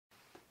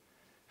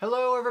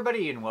Hello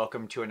everybody and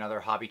welcome to another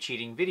hobby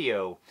cheating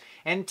video.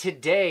 And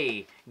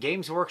today,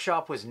 Games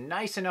Workshop was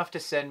nice enough to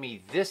send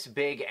me this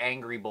big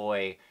angry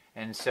boy,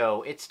 and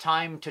so it's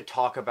time to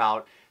talk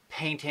about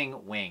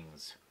painting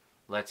wings.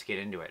 Let's get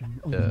into it.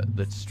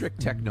 The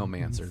strict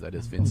technomancer that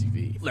is Vincey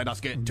V. Let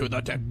us get to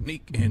the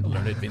technique and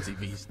learn it Vincey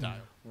V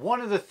style. One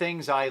of the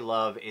things I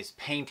love is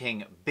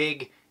painting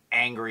big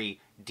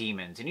angry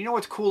demons. And you know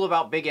what's cool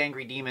about big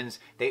angry demons?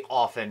 They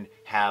often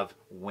have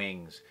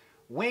wings.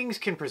 Wings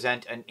can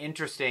present an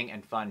interesting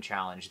and fun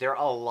challenge. They're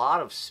a lot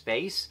of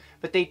space,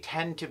 but they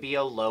tend to be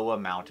a low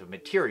amount of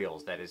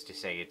materials. That is to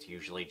say, it's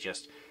usually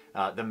just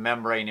the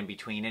membrane in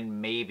between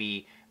and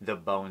maybe the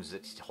bones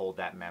that hold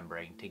that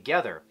membrane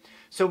together.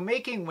 So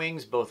making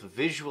wings both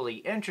visually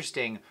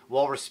interesting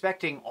while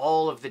respecting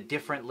all of the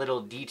different little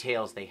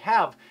details they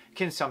have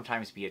can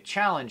sometimes be a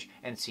challenge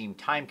and seem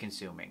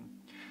time-consuming.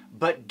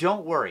 But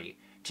don't worry.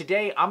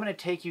 Today, I'm going to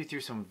take you through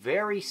some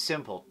very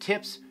simple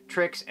tips,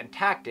 tricks, and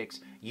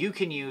tactics you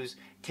can use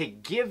to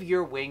give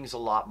your wings a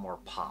lot more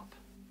pop.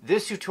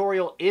 This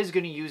tutorial is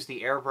going to use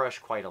the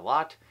airbrush quite a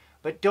lot,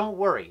 but don't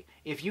worry.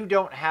 If you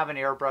don't have an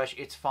airbrush,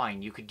 it's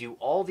fine. You could do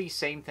all these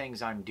same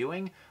things I'm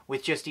doing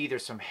with just either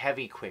some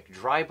heavy, quick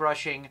dry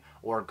brushing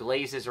or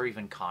glazes or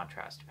even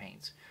contrast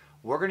paints.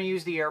 We're going to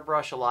use the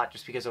airbrush a lot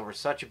just because over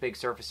such a big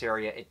surface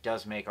area, it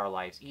does make our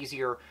lives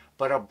easier,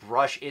 but a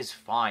brush is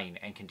fine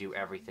and can do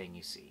everything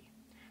you see.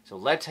 So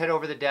let's head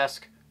over the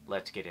desk.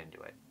 Let's get into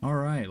it. All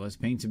right, let's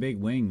paint some big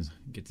wings.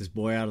 Get this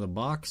boy out of the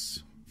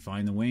box,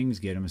 find the wings,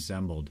 get them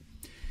assembled.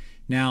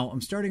 Now,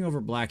 I'm starting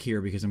over black here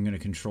because I'm going to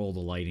control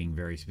the lighting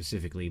very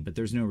specifically, but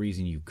there's no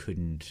reason you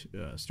couldn't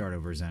start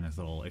over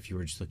zenithal if you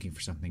were just looking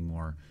for something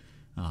more,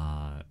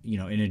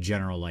 in a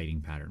general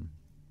lighting pattern.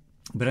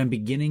 But I'm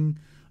beginning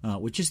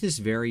with just this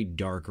very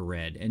dark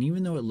red, and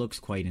even though it looks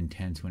quite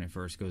intense when it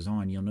first goes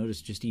on, you'll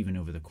notice just even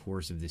over the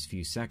course of this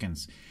few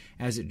seconds,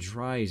 as it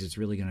dries, it's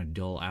really going to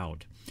dull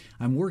out.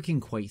 I'm working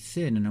quite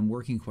thin, and I'm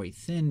working quite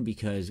thin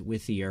because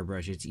with the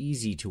airbrush, it's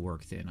easy to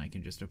work thin. I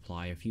can just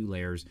apply a few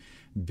layers,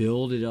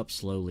 build it up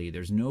slowly.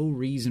 There's no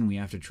reason we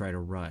have to try to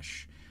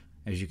rush.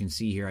 As you can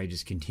see here, I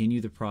just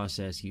continue the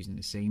process using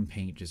the same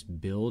paint,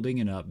 just building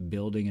it up,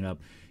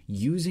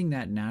 using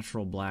that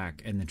natural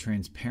black and the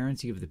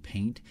transparency of the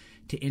paint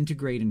to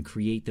integrate and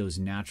create those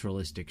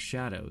naturalistic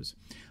shadows.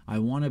 I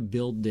want to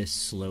build this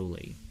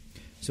slowly.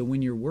 So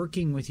when you're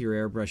working with your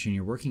airbrush and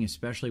you're working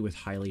especially with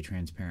highly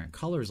transparent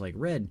colors like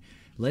red,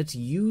 let's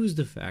use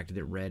the fact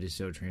that red is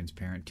so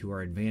transparent to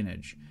our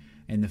advantage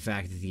and the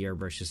fact that the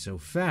airbrush is so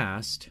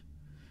fast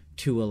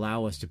to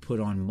allow us to put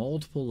on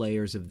multiple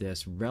layers of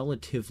this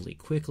relatively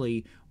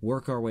quickly,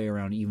 work our way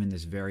around even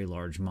this very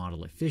large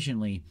model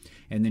efficiently,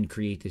 and then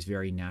create this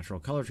very natural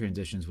color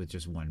transitions with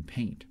just one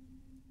paint.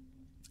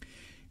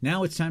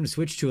 Now it's time to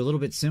switch to a little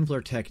bit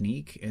simpler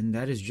technique, and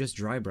that is just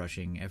dry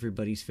brushing,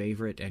 everybody's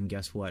favorite. And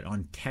guess what?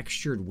 On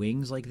textured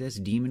wings like this,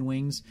 demon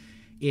wings,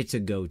 it's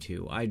a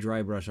go-to. I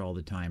dry brush all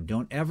the time.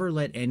 Don't ever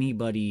let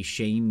anybody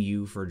shame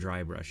you for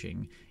dry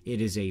brushing. It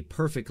is a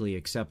perfectly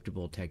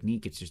acceptable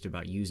technique. It's just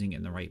about using it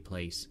in the right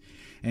place.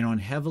 And on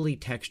heavily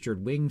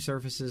textured wing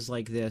surfaces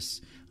like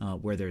this,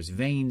 where there's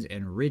veins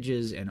and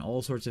ridges and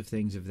all sorts of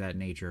things of that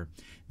nature,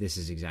 this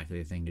is exactly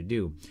the thing to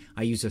do.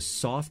 I use a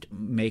soft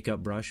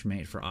makeup brush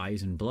made for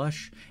eyes and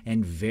blush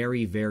and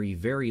very, very,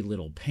 very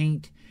little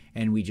paint,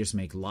 and we just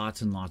make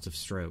lots and lots of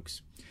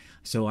strokes.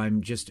 So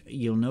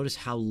you'll notice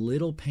how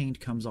little paint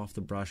comes off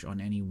the brush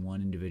on any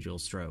one individual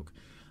stroke.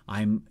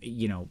 I'm,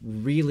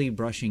 really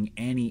brushing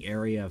any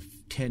area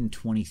 10,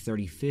 20,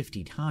 30,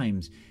 50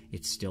 times.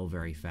 It's still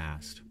very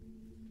fast.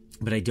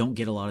 But I don't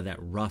get a lot of that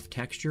rough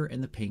texture,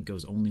 and the paint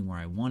goes only where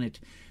I want it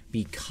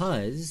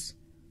because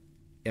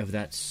of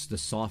the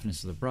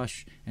softness of the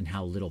brush and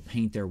how little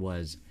paint there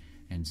was,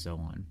 and so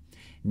on.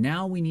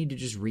 Now we need to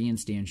just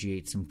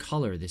reinstantiate some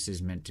color. This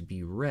is meant to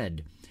be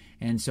red.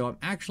 And so I'm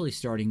actually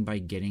starting by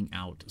getting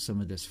out some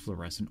of this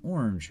fluorescent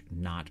orange,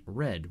 not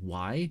red.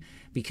 Why?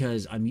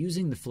 Because I'm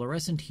using the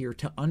fluorescent here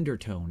to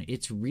undertone.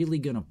 It's really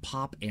going to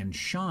pop and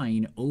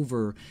shine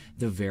over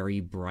the very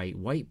bright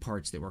white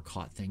parts that were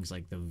caught, things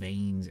like the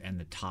veins and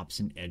the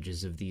tops and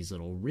edges of these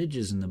little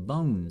ridges in the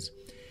bones.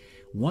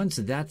 Once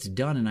that's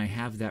done and I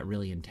have that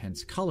really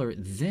intense color,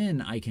 then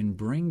I can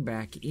bring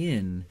back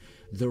in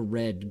the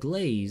red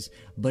glaze,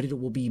 but it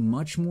will be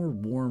much more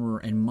warmer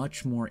and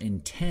much more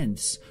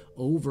intense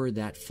over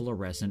that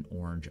fluorescent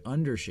orange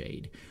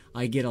undershade.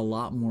 I get a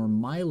lot more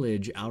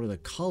mileage out of the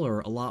color,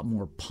 a lot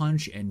more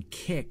punch and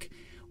kick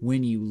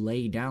when you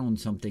lay down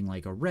something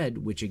like a red,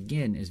 which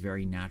again is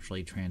very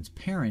naturally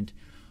transparent,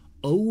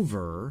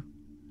 over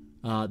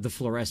the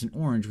fluorescent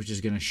orange, which is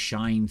going to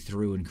shine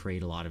through and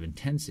create a lot of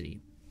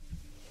intensity.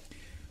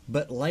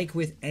 But like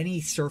with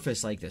any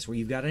surface like this, where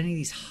you've got any of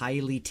these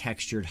highly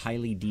textured,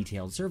 highly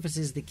detailed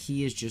surfaces, the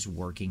key is just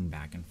working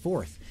back and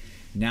forth.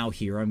 Now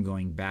here I'm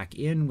going back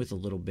in with a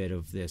little bit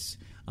of this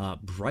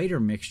brighter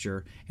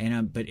mixture,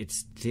 but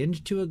it's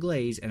thinned to a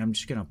glaze, and I'm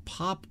just going to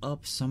pop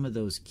up some of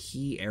those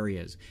key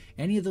areas.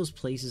 Any of those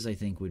places I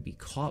think would be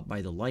caught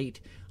by the light,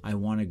 I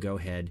want to go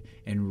ahead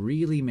and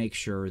really make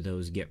sure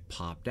those get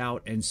popped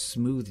out and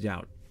smoothed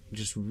out.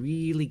 Just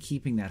really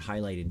keeping that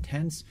highlight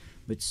intense,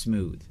 but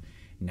smooth.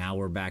 Now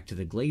we're back to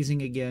the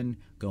glazing again,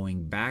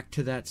 going back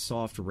to that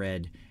soft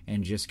red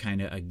and just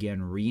kind of, again,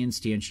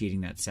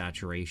 reinstantiating that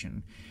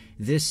saturation.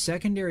 This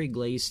secondary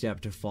glaze step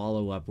to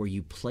follow up, where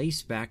you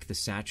place back the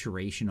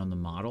saturation on the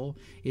model,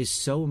 is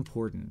so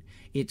important.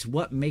 It's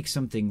what makes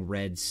something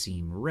red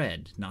seem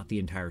red. Not the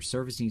entire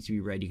surface needs to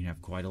be red. You can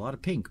have quite a lot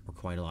of pink or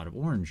quite a lot of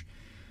orange.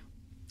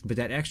 But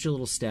that extra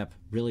little step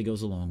really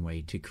goes a long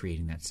way to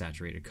creating that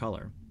saturated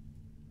color.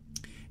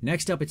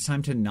 Next up, it's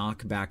time to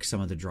knock back some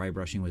of the dry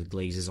brushing with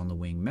glazes on the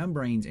wing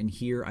membranes, and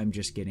here I'm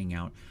just getting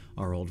out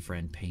our old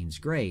friend Payne's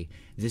Gray.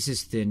 This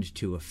is thinned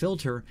to a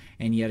filter,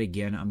 and yet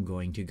again I'm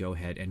going to go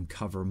ahead and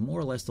cover more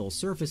or less the whole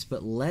surface,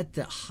 but let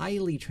the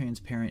highly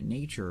transparent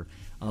nature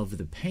of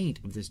the paint,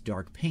 of this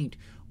dark paint,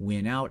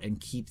 win out and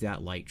keep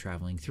that light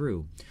traveling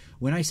through.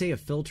 When I say a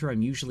filter,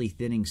 I'm usually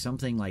thinning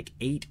something like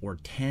 8 or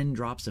 10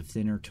 drops of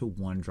thinner to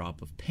 1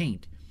 drop of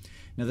paint.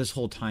 Now this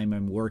whole time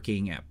I'm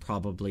working at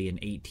probably an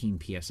 18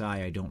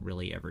 psi. I don't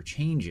really ever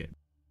change it.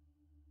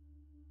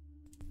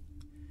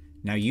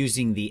 Now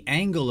using the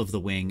angle of the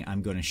wing,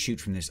 I'm going to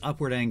shoot from this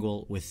upward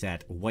angle with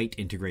that white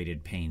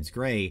integrated Payne's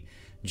Gray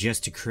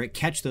just to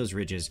catch those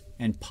ridges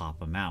and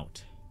pop them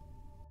out.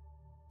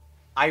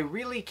 I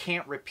really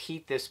can't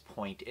repeat this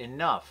point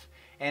enough,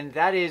 and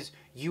that is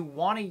you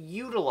want to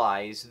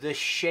utilize the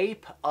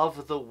shape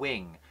of the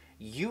wing.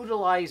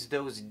 Utilize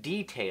those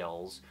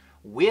details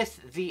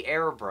with the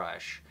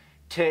airbrush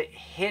to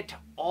hit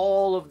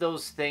all of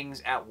those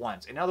things at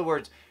once. In other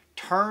words,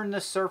 turn the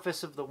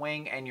surface of the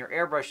wing and your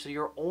airbrush so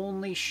you're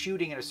only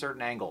shooting at a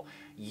certain angle.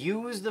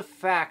 Use the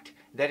fact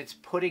that it's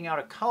putting out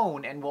a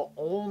cone and will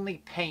only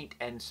paint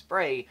and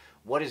spray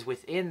what is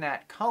within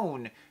that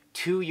cone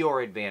to your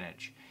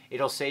advantage.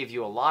 It'll save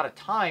you a lot of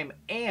time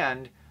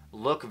and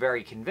look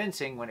very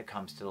convincing when it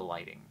comes to the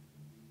lighting.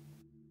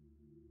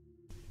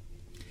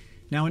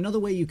 Now, another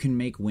way you can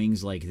make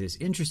wings like this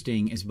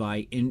interesting is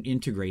by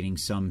integrating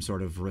some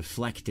sort of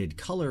reflected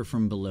color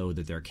from below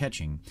that they're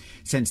catching.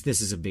 Since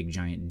this is a big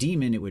giant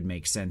demon, it would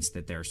make sense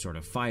that there's sort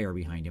of fire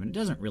behind him. And it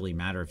doesn't really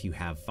matter if you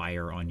have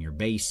fire on your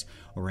base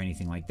or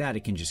anything like that.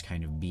 It can just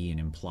kind of be an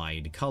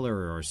implied color,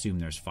 or assume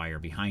there's fire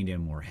behind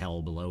him or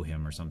hell below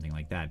him or something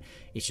like that.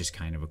 It's just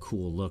kind of a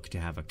cool look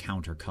to have a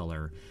counter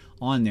color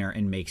on there,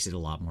 and makes it a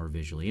lot more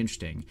visually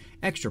interesting.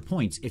 Extra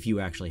points if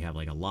you actually have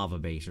like a lava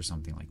base or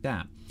something like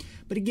that.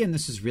 But again,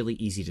 this is really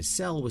easy to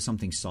sell with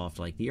something soft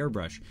like the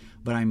airbrush.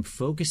 But I'm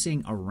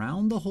focusing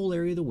around the whole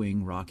area of the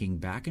wing, rocking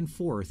back and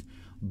forth,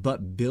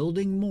 but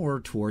building more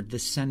toward the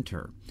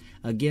center.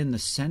 Again, the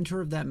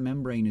center of that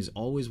membrane is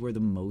always where the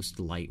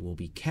most light will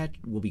be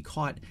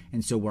caught,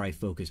 and so where I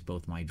focus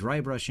both my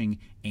dry brushing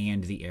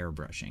and the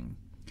airbrushing.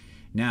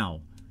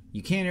 Now,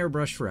 you can't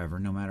airbrush forever.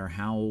 No matter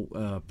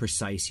how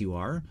precise you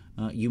are,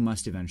 you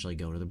must eventually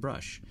go to the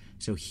brush.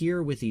 So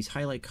here with these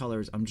highlight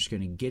colors, I'm just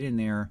going to get in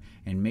there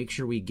and make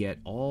sure we get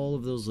all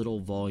of those little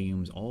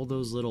volumes, all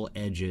those little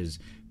edges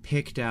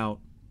picked out,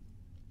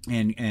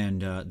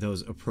 and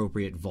those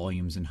appropriate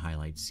volumes and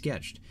highlights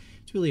sketched.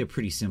 It's really a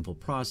pretty simple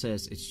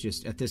process. It's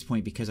just at this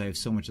point, because I have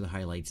so much of the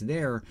highlights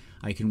there,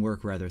 I can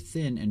work rather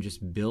thin and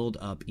just build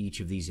up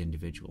each of these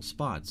individual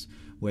spots,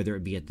 whether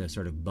it be at the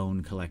sort of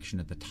bone collection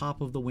at the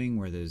top of the wing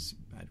where there's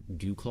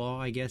dew claw,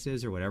 I guess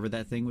is, or whatever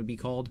that thing would be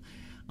called,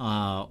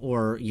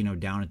 or, you know,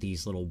 down at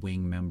these little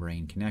wing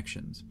membrane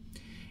connections.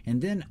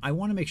 And then I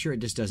want to make sure it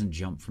just doesn't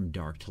jump from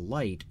dark to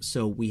light,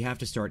 so we have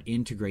to start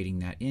integrating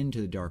that into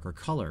the darker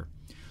color.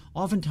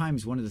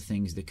 Oftentimes, one of the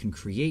things that can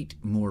create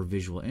more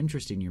visual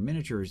interest in your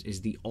miniatures is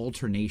the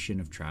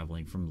alternation of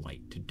traveling from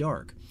light to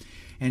dark.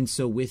 And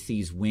so with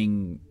these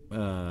wing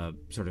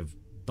sort of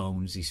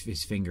bones,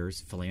 his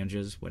fingers,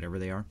 phalanges, whatever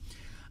they are,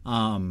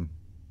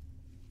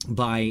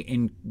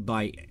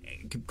 by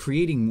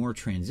creating more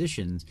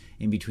transitions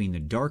in between the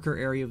darker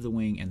area of the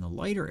wing and the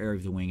lighter area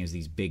of the wing as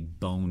these big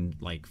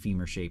bone-like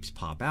femur shapes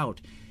pop out,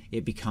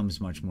 it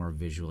becomes much more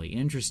visually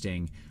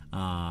interesting,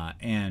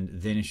 and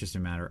then it's just a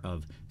matter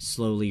of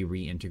slowly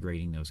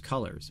reintegrating those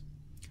colors.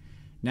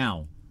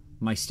 Now,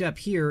 my step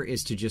here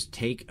is to just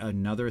take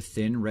another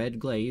thin red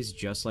glaze,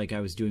 just like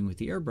I was doing with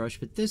the airbrush,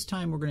 but this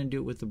time we're going to do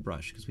it with the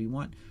brush, because we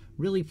want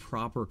really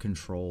proper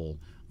control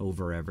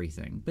over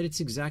everything. But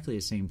it's exactly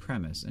the same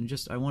premise, and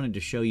just I wanted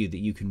to show you that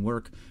you can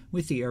work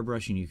with the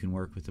airbrush and you can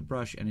work with the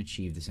brush and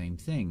achieve the same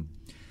thing.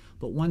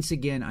 But once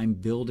again, I'm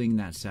building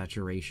that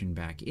saturation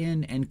back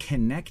in and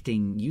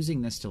connecting,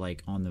 using this to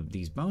like on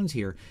these bones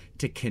here,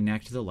 to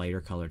connect the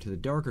lighter color to the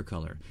darker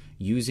color,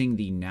 using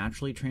the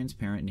naturally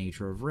transparent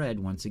nature of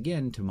red once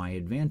again to my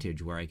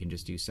advantage, where I can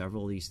just do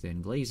several of these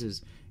thin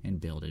glazes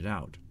and build it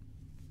out.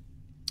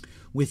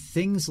 With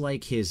things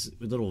like his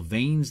little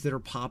veins that are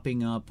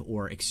popping up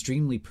or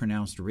extremely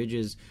pronounced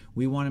ridges,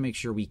 we want to make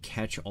sure we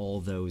catch all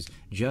those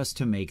just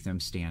to make them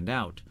stand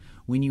out.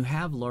 When you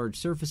have large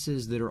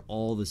surfaces that are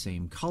all the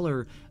same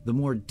color, the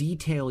more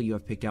detail you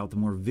have picked out, the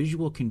more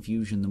visual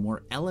confusion, the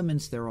more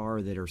elements there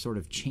are that are sort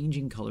of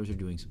changing colors or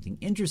doing something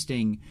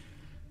interesting,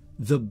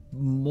 the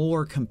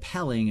more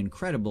compelling and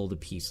credible the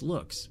piece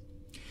looks.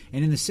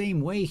 And in the same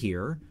way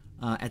here,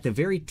 at the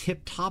very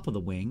tip top of the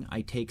wing,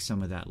 I take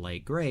some of that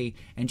light gray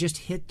and just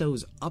hit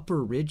those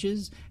upper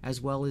ridges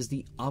as well as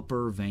the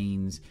upper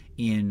veins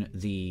in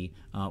the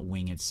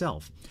wing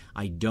itself.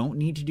 I don't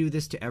need to do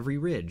this to every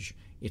ridge.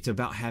 It's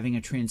about having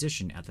a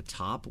transition. At the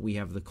top, we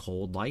have the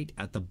cold light.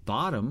 At the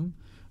bottom,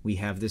 we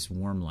have this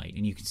warm light.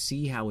 And you can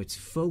see how it's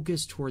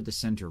focused toward the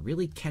center,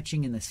 really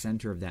catching in the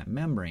center of that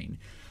membrane.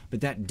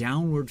 But that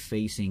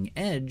downward-facing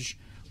edge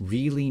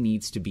really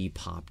needs to be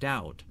popped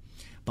out.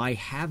 By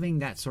having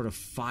that sort of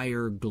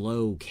fire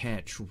glow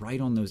catch right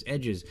on those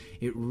edges,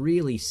 it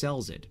really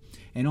sells it.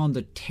 And on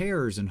the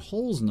tears and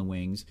holes in the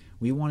wings,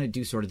 we want to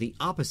do sort of the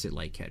opposite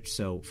light catch.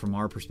 So from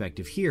our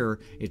perspective here,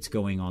 it's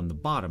going on the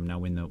bottom. Now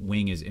when the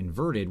wing is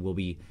inverted, we'll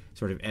be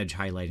sort of edge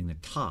highlighting the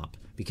top.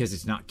 Because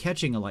it's not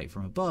catching a light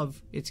from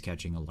above, it's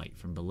catching a light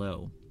from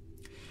below.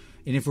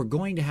 And if we're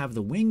going to have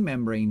the wing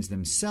membranes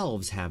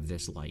themselves have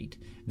this light,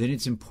 then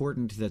it's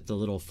important that the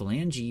little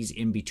phalanges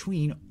in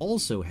between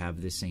also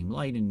have the same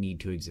light and need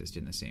to exist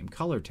in the same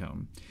color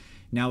tone.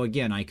 Now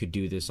again, I could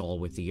do this all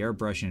with the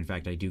airbrush, and in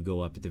fact I do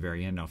go up at the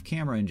very end off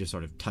camera and just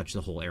sort of touch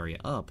the whole area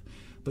up.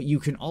 But you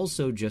can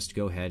also just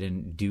go ahead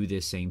and do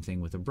this same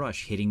thing with a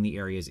brush, hitting the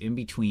areas in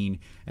between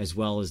as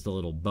well as the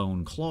little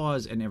bone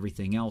claws and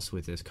everything else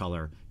with this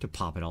color to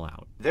pop it all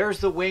out. There's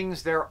the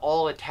wings, they're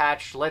all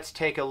attached. Let's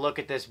take a look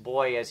at this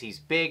boy as he's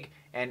big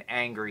and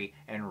angry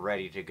and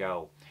ready to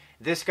go.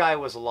 This guy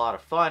was a lot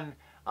of fun.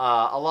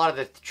 A lot of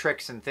the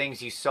tricks and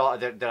things you saw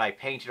that I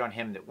painted on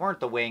him that weren't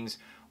the wings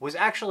was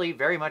actually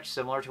very much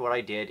similar to what I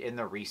did in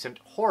the recent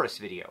Horus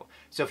video.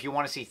 So if you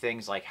want to see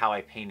things like how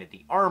I painted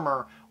the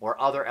armor or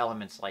other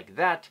elements like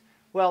that,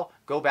 well,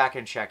 go back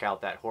and check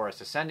out that Horus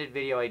Ascended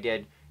video I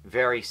did.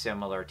 Very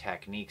similar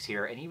techniques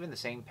here, and even the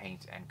same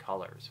paints and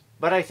colors.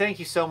 But I thank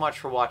you so much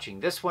for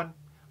watching this one.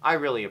 I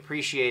really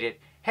appreciate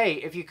it. Hey,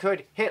 if you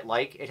could, hit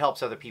like. It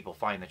helps other people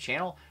find the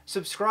channel.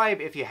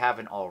 Subscribe if you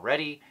haven't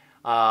already.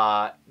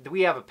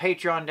 We have a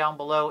Patreon down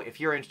below if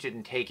you're interested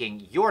in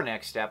taking your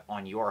next step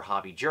on your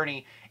hobby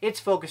journey. It's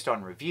focused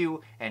on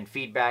review and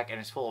feedback, and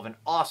it's full of an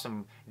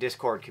awesome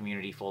Discord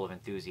community full of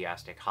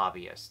enthusiastic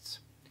hobbyists.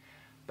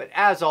 But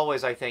as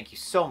always, I thank you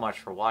so much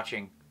for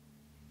watching,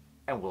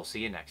 and we'll see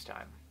you next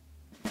time.